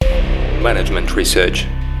Management Research.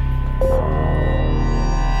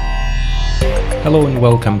 Hello and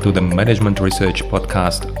welcome to the Management Research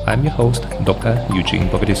podcast. I'm your host, Dr. Eugene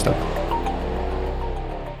Povedistok.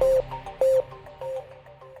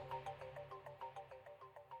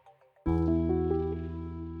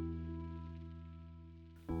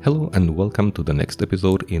 Hello and welcome to the next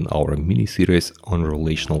episode in our mini-series on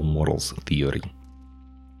relational models theory.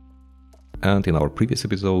 And in our previous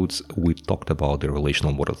episodes, we talked about the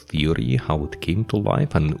relational model theory, how it came to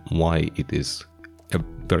life and why it is a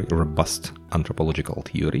very robust anthropological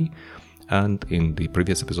theory. And in the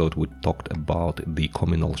previous episode, we talked about the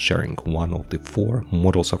communal sharing, one of the four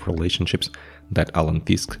models of relationships that Alan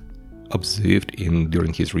Fiske observed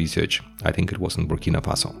during his research. I think it was in Burkina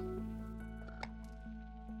Faso.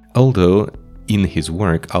 Although in his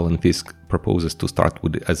work, Alan Fiske proposes to start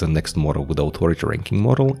as a next model with the authority ranking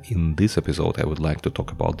model, in this episode I would like to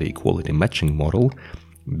talk about the equality matching model,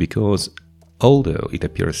 because although it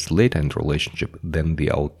appears later in the relationship than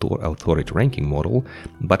the authority ranking model,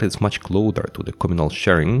 but it's much closer to the communal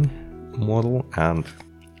sharing model,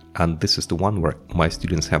 and this is the one where my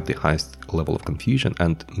students have the highest level of confusion,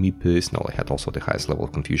 and me personally had also the highest level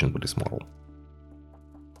of confusion with this model.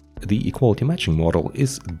 The equality matching model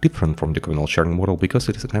is different from the communal sharing model because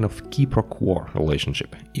it is a kind of qui pro quo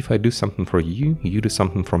relationship. If I do something for you, you do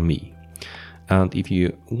something for me. And if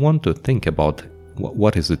you want to think about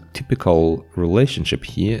what is a typical relationship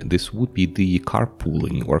here, this would be the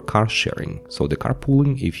carpooling or car sharing. So the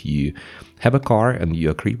carpooling, if you have a car and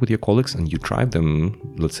you agree with your colleagues and you drive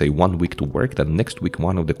them, let's say 1 week to work, then next week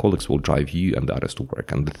one of the colleagues will drive you and the others to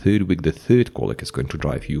work. And the third week, the third colleague is going to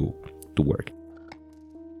drive you to work.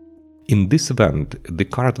 In this event,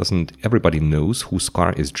 everybody knows whose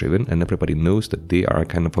car is driven, and everybody knows that they are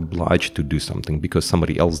kind of obliged to do something because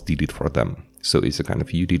somebody else did it for them. So it's a kind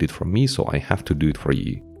of, you did it for me, so I have to do it for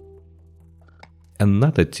you.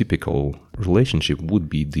 Another typical relationship would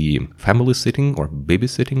be the family sitting or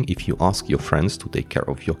babysitting. If you ask your friends to take care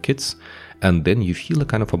of your kids, and then you feel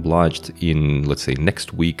kind of obliged in, let's say,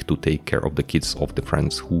 next week to take care of the kids of the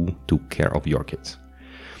friends who took care of your kids.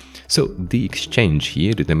 So the exchange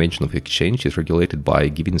here, the dimension of exchange, is regulated by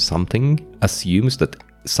giving something, assumes that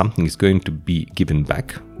something is going to be given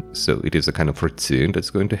back. So it is a kind of return that's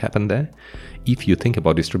going to happen there. If you think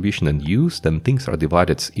about distribution and use, then things are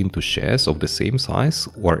divided into shares of the same size,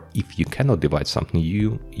 or if you cannot divide something,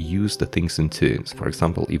 you use the things in turns. For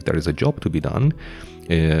example, if there is a job to be done,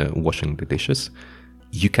 washing the dishes,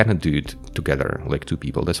 you cannot do it together like two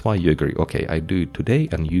people. That's why you agree, okay, I do it today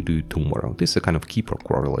and you do it tomorrow. This is a kind of qui pro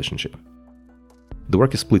quo relationship. The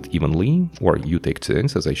work is split evenly, or you take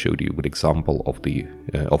turns, as I showed you with example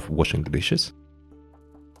of washing the dishes.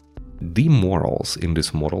 The morals in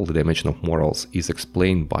this model, the dimension of morals, is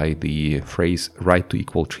explained by the phrase right to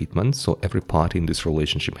equal treatment. So every party in this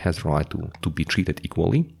relationship has right to be treated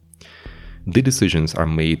equally. The decisions are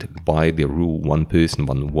made by the rule one person,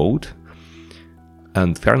 one vote.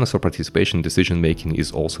 And fairness of participation decision-making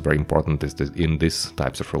is also very important in these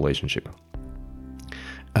types of relationship.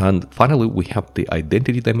 And finally, we have the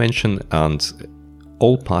identity dimension, and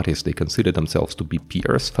all parties, they consider themselves to be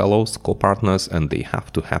peers, fellows, co-partners, and they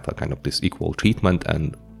have to have a kind of this equal treatment,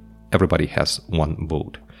 and everybody has one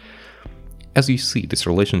vote. As you see, this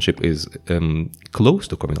relationship is close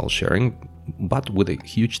to communal sharing, but with a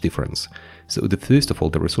huge difference. So first of all,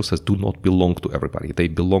 the resources do not belong to everybody. They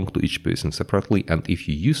belong to each person separately, and if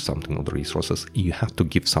you use something of the resources, you have to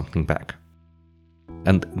give something back.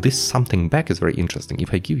 And this something back is very interesting.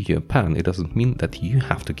 If I give you a pen, it doesn't mean that you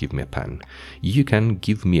have to give me a pen. You can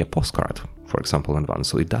give me a postcard, for example, in advance.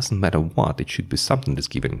 So it doesn't matter what, it should be something that's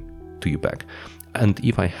given to you back. And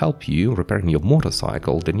if I help you repairing your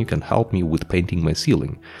motorcycle, then you can help me with painting my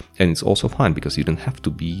ceiling. And it's also fine because you don't have to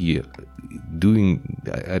be doing,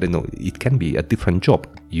 I don't know, it can be a different job.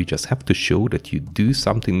 You just have to show that you do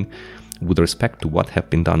something with respect to what have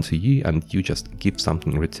been done to you, and you just give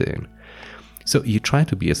something in return. So you try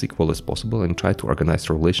to be as equal as possible and try to organize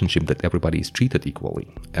a relationship that everybody is treated equally.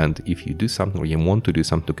 And if you do something or you want to do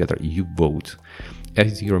something together, you vote.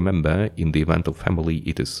 As you remember, in the event of family,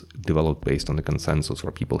 it is developed based on a consensus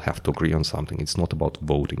where people have to agree on something. It's not about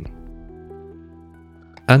voting.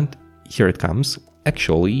 And here it comes.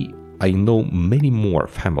 Actually, I know many more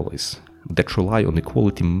families that rely on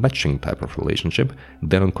equality matching type of relationship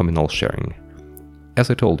than on communal sharing. As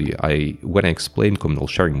I told you, when I explained communal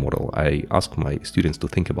sharing model, I asked my students to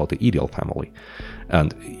think about the ideal family.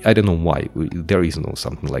 And I don't know why. There is no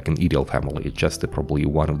something like an ideal family. It's just probably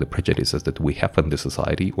one of the prejudices that we have in the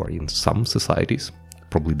society or in some societies.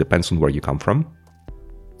 Probably depends on where you come from.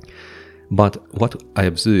 But what I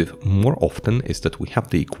observe more often is that we have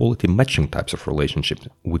the equality matching types of relationships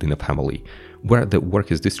within a family, where the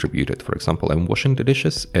work is distributed. For example, I'm washing the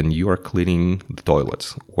dishes and you are cleaning the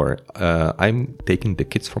toilets, or I'm taking the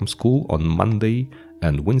kids from school on Monday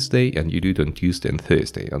and Wednesday, and you do it on Tuesday and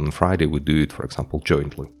Thursday. And on Friday we do it, for example,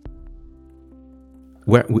 jointly.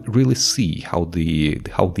 Where we really see how the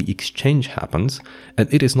exchange happens,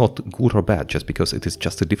 and it is not good or bad just because it is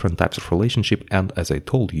just a different types of relationship. And as I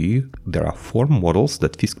told you, there are 4 models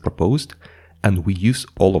that Fisk proposed, and we use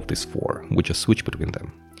all of these 4. We just switch between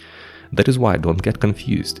them. That is why don't get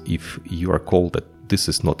confused if you are called that this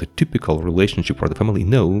is not a typical relationship for the family.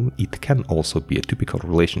 No, it can also be a typical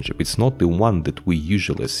relationship. It's not the one that we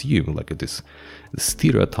usually assume, like it is the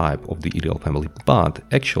stereotype of the ideal family, but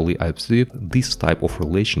actually I observe this type of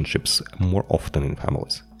relationships more often in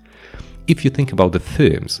families. If you think about the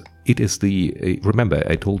firms, it is remember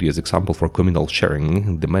I told you as example for communal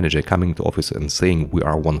sharing, the manager coming to office and saying we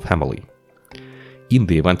are one family. In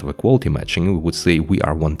the event of equality matching, we would say we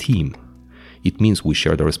are one team. It means we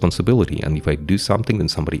share the responsibility, and if I do something, then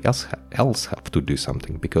somebody else have to do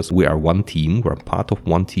something, because we are one team, we're part of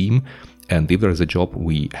one team, and if there is a job,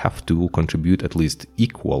 we have to contribute at least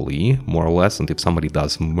equally, more or less, and if somebody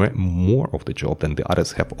does more of the job, then the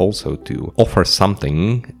others have also to offer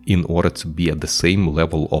something in order to be at the same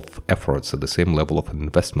level of efforts, at the same level of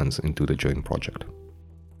investments into the joint project.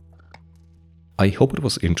 I hope it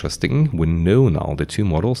was interesting. We know now the 2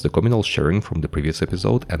 models, the communal sharing from the previous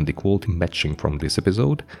episode and the equality matching from this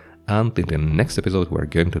episode. And in the next episode, we're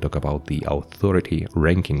going to talk about the authority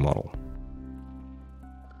ranking model.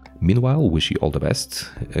 Meanwhile, wish you all the best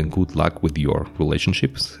and good luck with your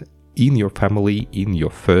relationships in your family, in your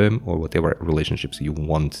firm, or whatever relationships you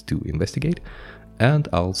want to investigate. And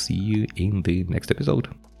I'll see you in the next episode.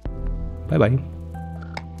 Bye-bye.